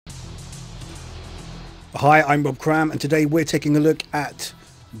Hi, I'm Bob Cram, and today we're taking a look at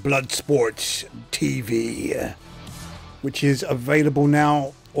Bloodsports TV, which is available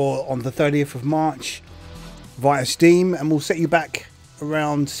now or on the 30th of March via Steam, and will set you back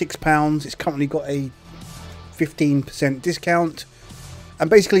around £6. It's currently got a 15% discount, and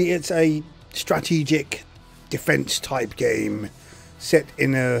basically it's a strategic defense type game set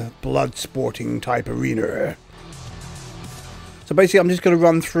in a blood sporting type arena. So basically I'm just going to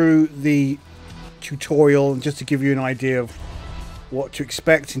run through the tutorial just to give you an idea of what to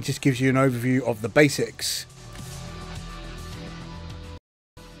expect, and just gives you an overview of the basics.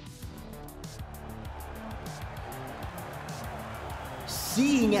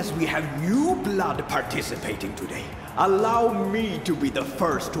 Seeing as we have new blood participating today, allow me to be the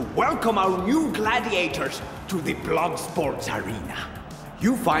first to welcome our new gladiators to the Bloodsports arena.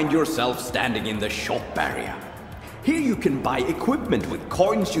 You find yourself standing in the shop area. Here you can buy equipment with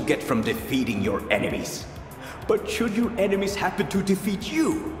coins you get from defeating your enemies. But should your enemies happen to defeat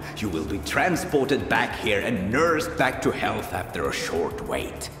you, you will be transported back here and nursed back to health after a short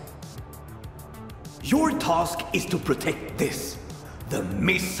wait. Your task is to protect this, the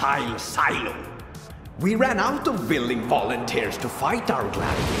missile silo. We ran out of willing volunteers to fight our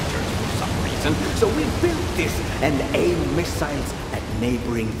gladiators for some reason, so we built this and aim missiles at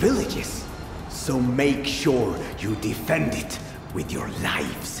neighboring villages. So make sure you defend it with your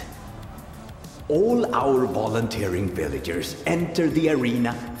lives. All our volunteering villagers enter the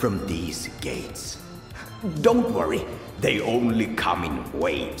arena from these gates. Don't worry, they only come in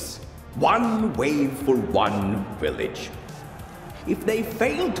waves. One wave for one village. If they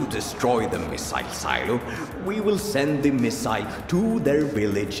fail to destroy the missile silo, we will send the missile to their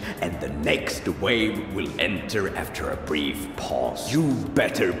village and the next wave will enter after a brief pause. You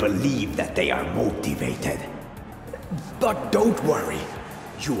better believe that they are motivated. But don't worry,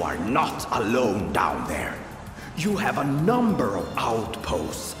 you are not alone down there. You have a number of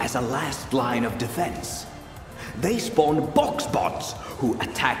outposts as a last line of defense. They spawn box bots who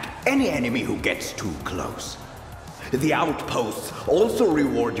attack any enemy who gets too close. The outposts also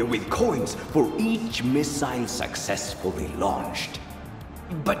reward you with coins for each missile successfully launched.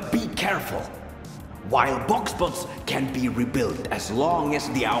 But be careful. While boxbots can be rebuilt as long as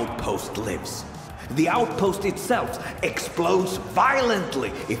the outpost lives, the outpost itself explodes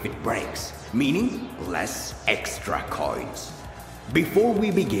violently if it breaks, meaning less extra coins. Before we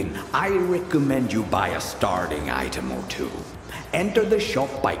begin, I recommend you buy a starting item or two. Enter the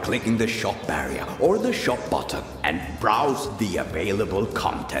shop by clicking the shop area or the shop button and browse the available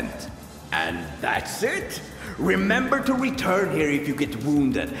content. And that's it! Remember to return here if you get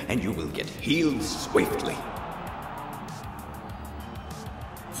wounded and you will get healed swiftly.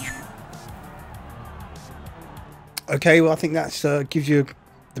 Okay, well I think that gives you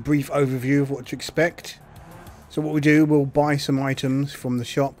the brief overview of what to expect. So what we do, we'll buy some items from the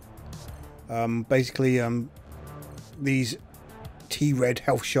shop. Basically these T-Red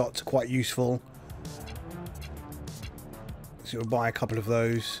health shots are quite useful, so we'll buy a couple of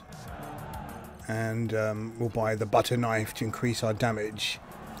those, and we'll buy the butter knife to increase our damage.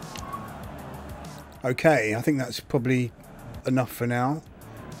 Okay, I think that's probably enough for now,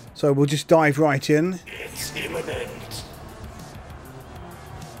 so we'll just dive right in. It's imminent.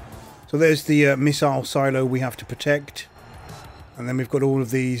 So there's the missile silo we have to protect, and then we've got all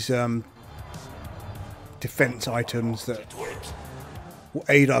of these defense items that will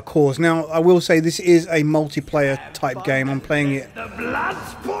aid our cause. Now, I will say this is a multiplayer type game. I'm playing it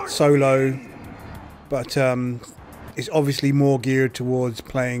solo, but it's obviously more geared towards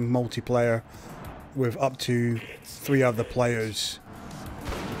playing multiplayer with up to 3 other players.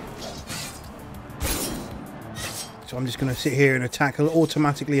 So I'm just going to sit here and attack. I'll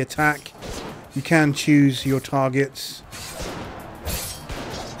automatically attack. You can choose your targets.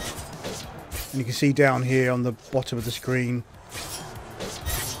 And you can see down here on the bottom of the screen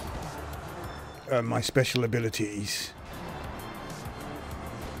my special abilities.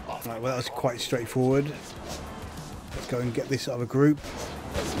 Right, well, that was quite straightforward. Let's go and get this other group.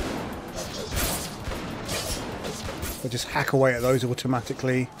 I'll just hack away at those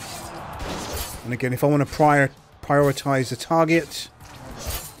automatically. And again, if I want to prioritize the target,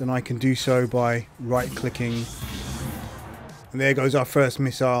 then I can do so by right-clicking. And there goes our first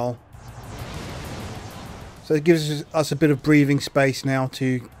missile. So it gives us a bit of breathing space now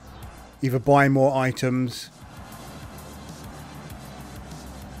to either buy more items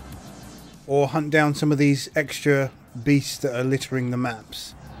or hunt down some of these extra beasts that are littering the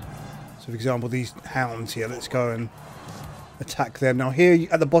maps. So for example, these hounds here, let's go and attack them. Now here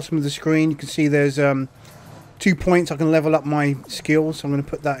at the bottom of the screen you can see there's 2 points. I can level up my skills, so I'm going to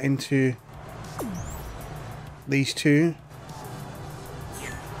put that into these two.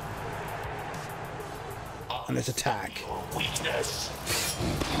 And let's attack. Weakness.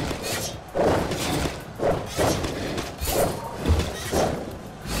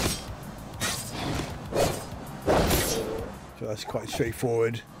 So that's quite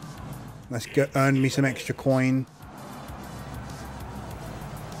straightforward. Let's earn me some extra coin.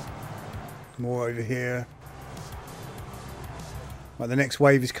 More over here. Right, the next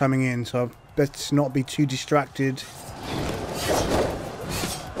wave is coming in, so I best not be too distracted.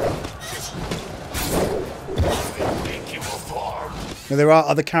 Now there are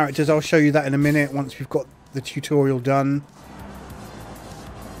other characters, I'll show you that in a minute once we've got the tutorial done.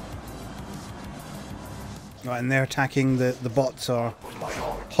 Right, and they're attacking, the bots are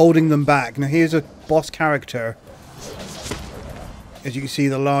holding them back. Now here's a boss character. As you can see,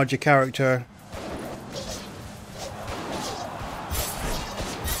 the larger character.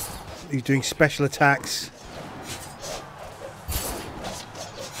 He's doing special attacks.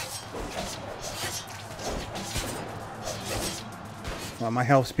 Right, my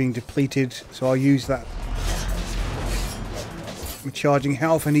health's being depleted, so I'll use that. I'm charging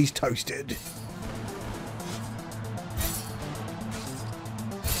health and he's toasted.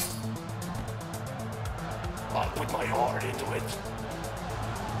 I put my heart into it.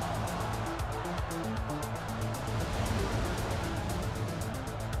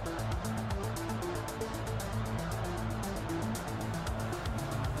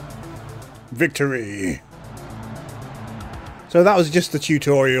 Victory! So that was just the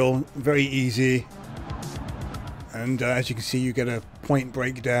tutorial, very easy. And as you can see, you get a point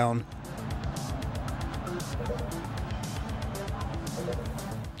breakdown.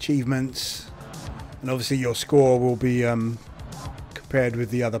 Achievements. And obviously your score will be compared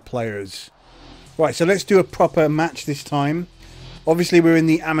with the other players. Right, so let's do a proper match this time. Obviously we're in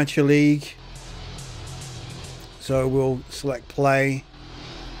the amateur league. So we'll select play.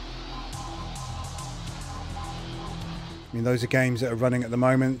 I mean, those are games that are running at the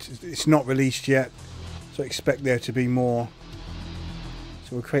moment. It's not released yet, so expect there to be more.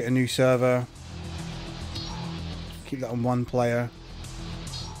 So we'll create a new server. Keep that on one player.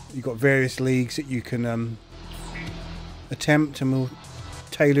 You've got various leagues that you can attempt, and we'll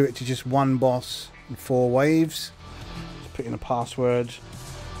tailor it to just one boss and 4 waves. Just put in a password.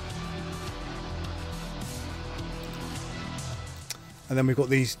 And then we've got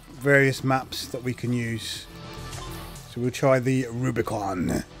these various maps that we can use. So we'll try the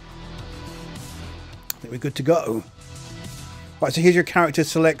Rubicon. I think we're good to go. Right, so here's your character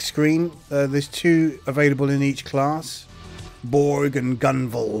select screen. There's 2 available in each class. Borg and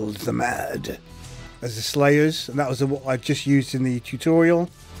Gunvold the Mad as the Slayers. And that was what I just used in the tutorial.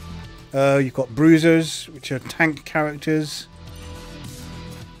 You've got Bruisers, which are tank characters.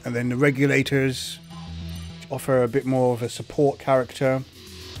 And then the Regulators, which offer a bit more of a support character.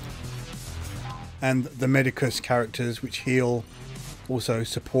 And the Medicus characters, which heal, also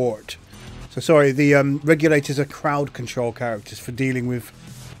support. So sorry, the Regulators are crowd control characters for dealing with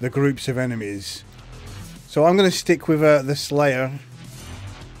the groups of enemies. So I'm going to stick with the Slayer,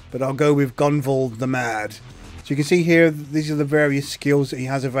 but I'll go with Gunvold the Mad. So you can see here, these are the various skills that he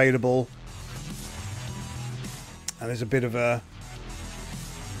has available. And there's a bit of a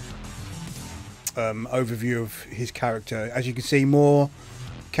overview of his character. As you can see, more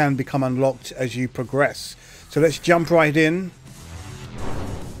can become unlocked as you progress. So let's jump right in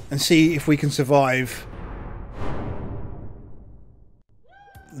and see if we can survive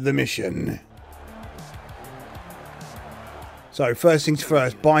the mission. So first things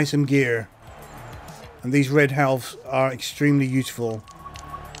first, buy some gear. And these red healths are extremely useful,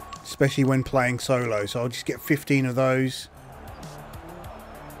 especially when playing solo. So I'll just get 15 of those.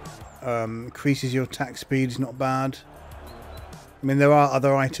 Increases your attack speed, is not bad. I mean, there are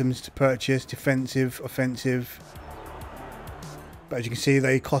other items to purchase, defensive, offensive. But as you can see,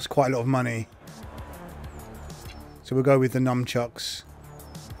 they cost quite a lot of money. So we'll go with the nunchucks.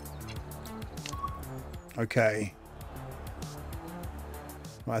 Okay.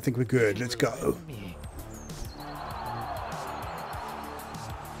 Right, I think we're good. Let's go.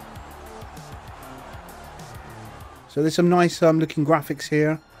 So there's some nice looking graphics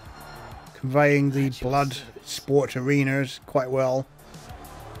here, conveying the Bloodsport arenas quite well.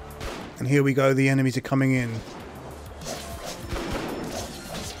 And here we go, the enemies are coming in.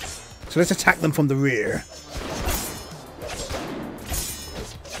 So let's attack them from the rear.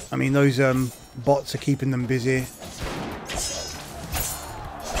 I mean, those bots are keeping them busy.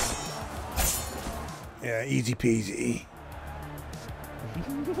 Yeah, easy peasy.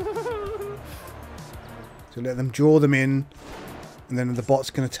 So let them draw them in, and then the bots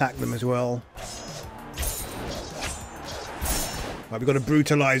can attack them as well. Right, we've got a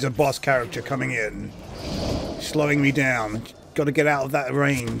brutalizer boss character coming in. Slowing me down. Got to get out of that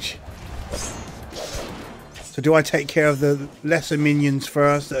range. So do I take care of the lesser minions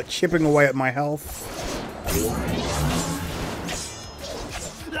first that are chipping away at my health?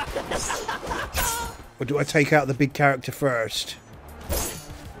 Or do I take out the big character first?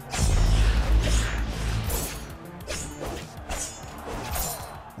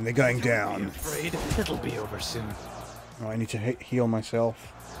 And they're going down. Afraid it'll be over soon. Oh, I need to heal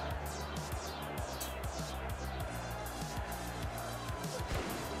myself.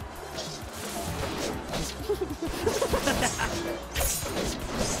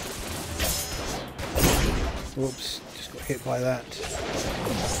 Oops, just got hit by that.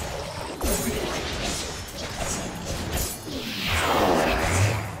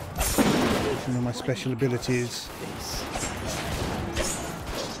 One of my special abilities.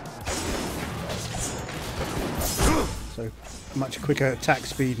 So much quicker attack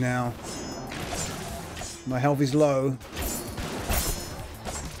speed now. My health is low.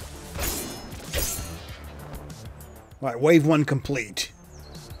 Right, wave 1 complete.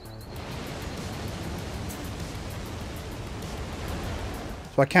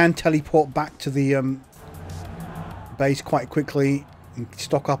 So I can teleport back to the base quite quickly and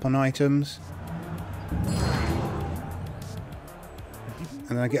stock up on items.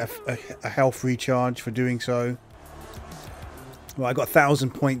 And then I get a health recharge for doing so. Well, I got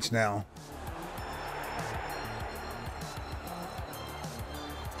 1,000 points now.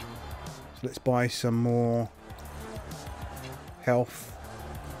 So let's buy some more health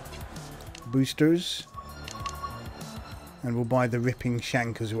boosters. And we'll buy the ripping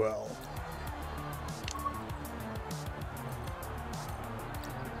shank as well.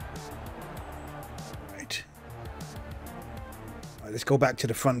 Right. Right, let's go back to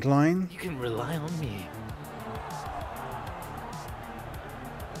the front line. You can rely on me.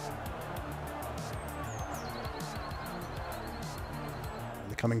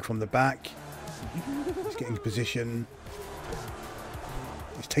 They're coming from the back. Let's get into position.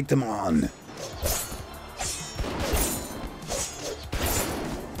 Let's take them on.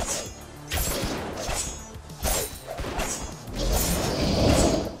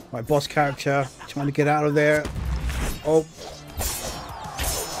 My boss character trying to get out of there. Oh.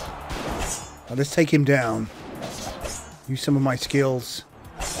 Well, let's take him down. Use some of my skills.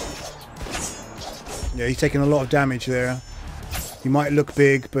 Yeah, he's taking a lot of damage there. He might look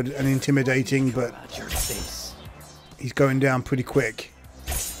big and intimidating, but he's going down pretty quick.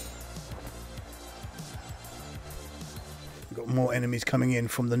 We've got more enemies coming in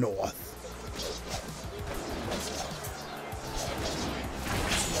from the north.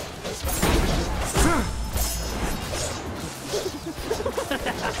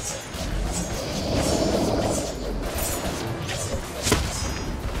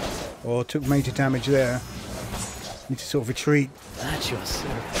 Oh, took major damage there. Need to sort of retreat. At your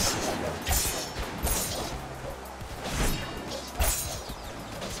service.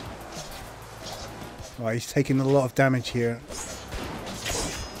 Oh, he's taking a lot of damage here.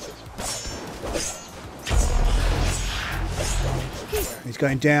 He's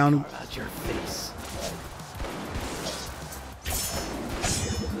going down. At your face.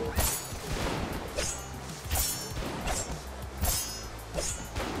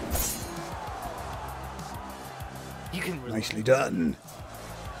 Nicely done.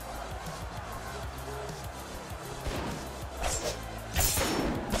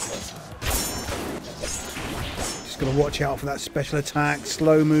 Just gotta watch out for that special attack,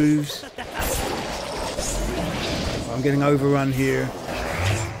 slow moves. I'm getting overrun here.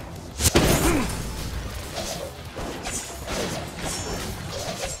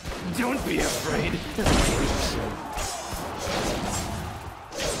 Don't be afraid.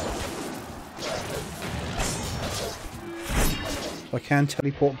 I can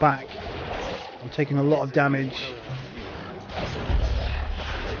teleport back. I'm taking a lot of damage.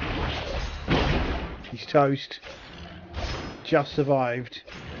 He's toast. Just survived.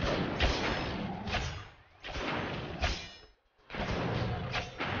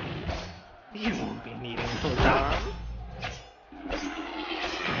 You won't be needing alarm.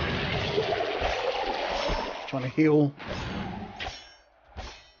 Trying to heal.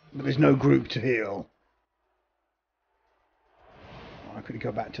 But there's no group to heal. I could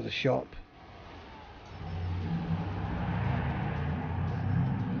go back to the shop.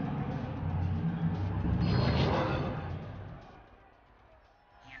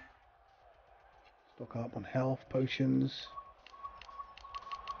 Stock up on health potions.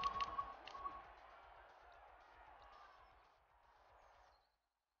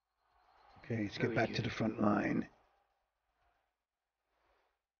 Okay, let's get back to the front line.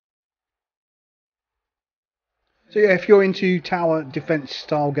 So yeah, if you're into tower defense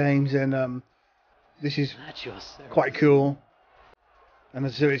style games, then this is At your service. quite cool. And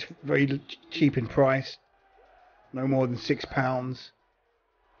as I said, it's very cheap in price. No more than £6.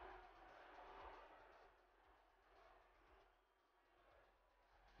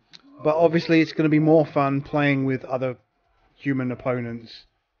 But obviously it's going to be more fun playing with other human opponents.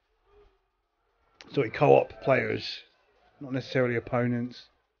 Sorry, co-op players. Not necessarily opponents.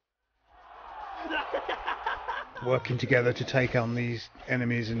 Working together to take on these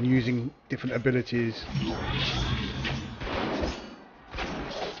enemies and using different abilities.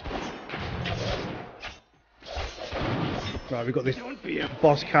 Right, we've got this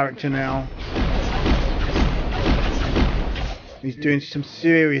boss character now. He's doing some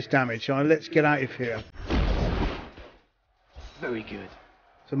serious damage. So let's get out of here. Very good.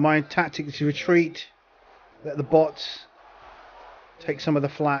 So my tactic is to retreat, let the bots take some of the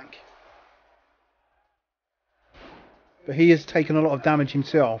flak. But he has taken a lot of damage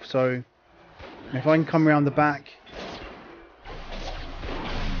himself, so if I can come around the back.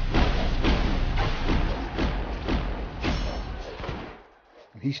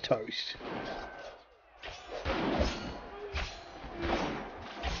 He's toast.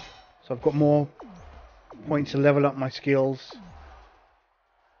 So I've got more points to level up my skills.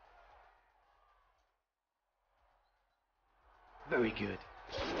 Very good.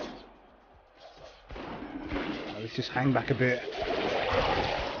 Let's just hang back a bit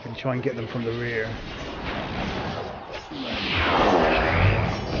and try and get them from the rear.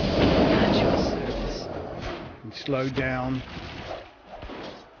 At your service. And slow down.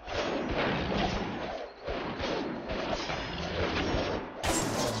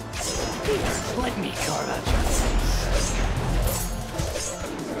 Let me carve out your face.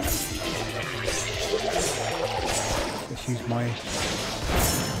 Let's use my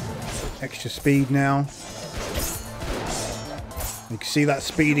extra speed now. You can see that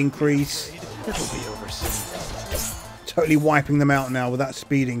speed increase. It'll be over soon. Totally wiping them out now with that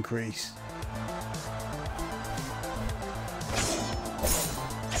speed increase.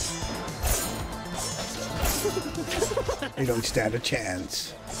 They don't stand a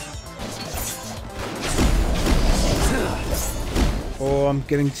chance. Oh, I'm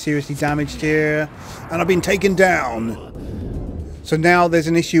getting seriously damaged here. And I've been taken down. So now there's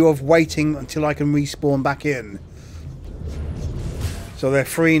an issue of waiting until I can respawn back in. So they're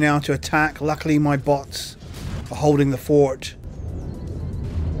free now to attack. Luckily my bots are holding the fort.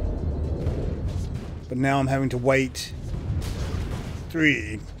 But now I'm having to wait.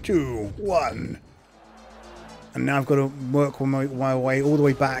 3, 2, 1. And now I've got to work my way all the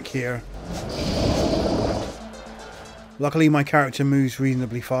way back here. Luckily my character moves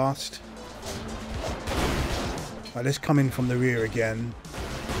reasonably fast. Right, let's come in from the rear again.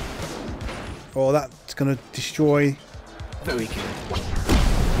 Oh, that's going to destroy. Very good.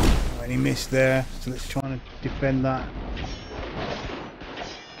 Right, he missed there, so let's try and defend that.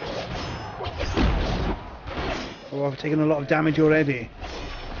 Oh, I've taken a lot of damage already.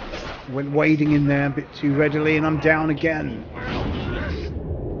 I went wading in there a bit too readily and I'm down again.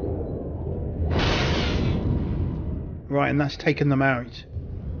 Right, and that's taken them out.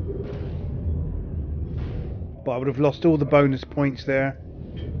 But I would have lost all the bonus points there.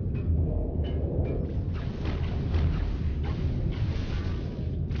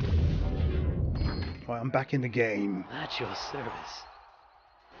 Right, I'm back in the game. At your service.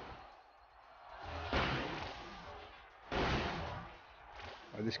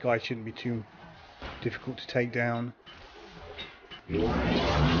 Right, this guy shouldn't be too difficult to take down. In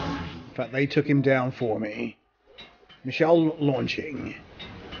fact, they took him down for me. Michelle launching.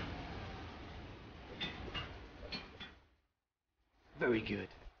 Very good.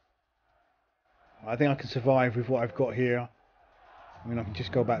 I think I can survive with what I've got here. I mean, I can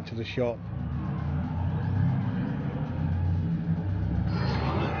just go back to the shop.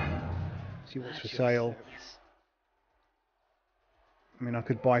 See what's for sale. I mean, I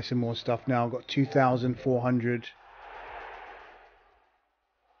could buy some more stuff now. I've got 2,400.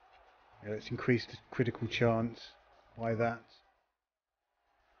 Yeah, let's increase the critical chance. Buy that.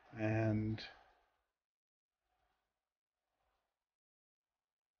 And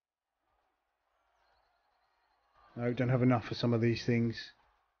no, don't have enough for some of these things.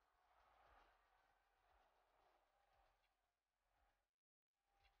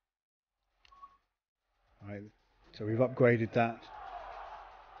 Right, so we've upgraded that.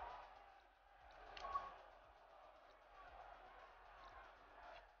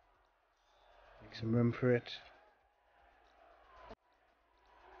 Make some room for it.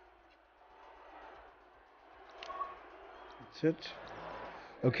 That's it.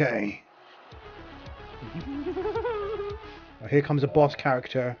 Okay. Oh, here comes a boss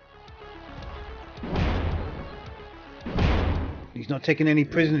character. He's not taking any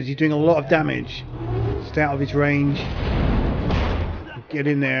prisoners. He's doing a lot of damage. Stay out of his range. Get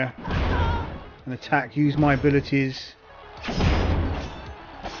in there and attack. Use my abilities.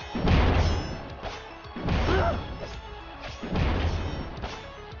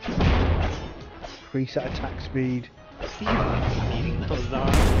 Increase that attack speed. Needing those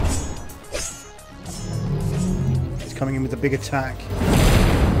arms. He's coming in with a big attack.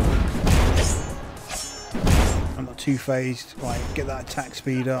 I'm not too phased. Right, get that attack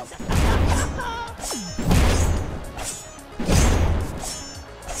speed up.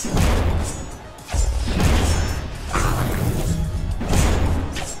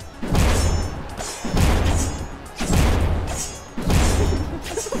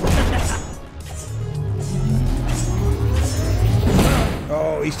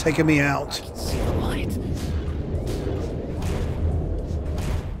 Oh, he's taking me out. See the light.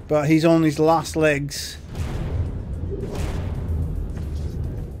 But he's on his last legs.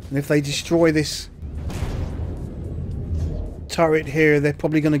 And if they destroy this turret here, they're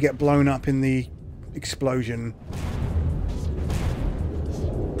probably going to get blown up in the explosion.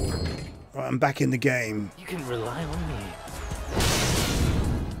 Right, I'm back in the game. You can rely on me.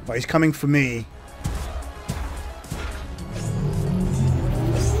 But he's coming for me.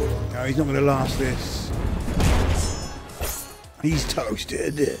 No, he's not going to last this. He's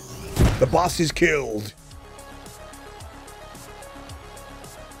toasted. The boss is killed.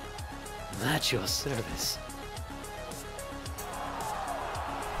 That's your service.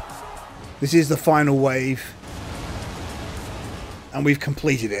 This is the final wave. And we've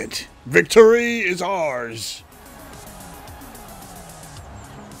completed it. Victory is ours.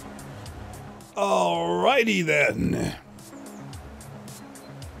 Alrighty then.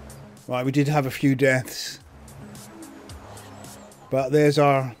 Right, we did have a few deaths. But there's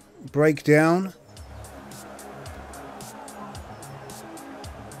our breakdown.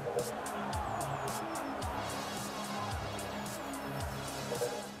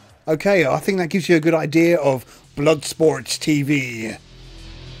 Okay, I think that gives you a good idea of Bloodsports TV.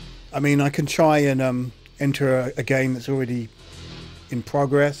 I mean, I can try and enter a game that's already in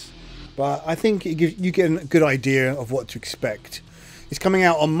progress, but I think it gives you get a good idea of what to expect. It's coming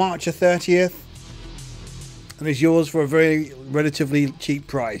out on March the 30th, and is yours for a very relatively cheap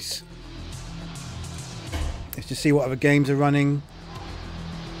price. Let's just see what other games are running,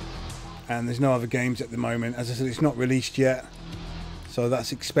 and there's no other games at the moment. As I said, it's not released yet. So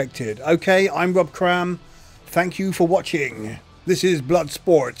that's expected. Okay, I'm Rob Cram. Thank you for watching. This is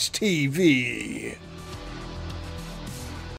Bloodsports TV.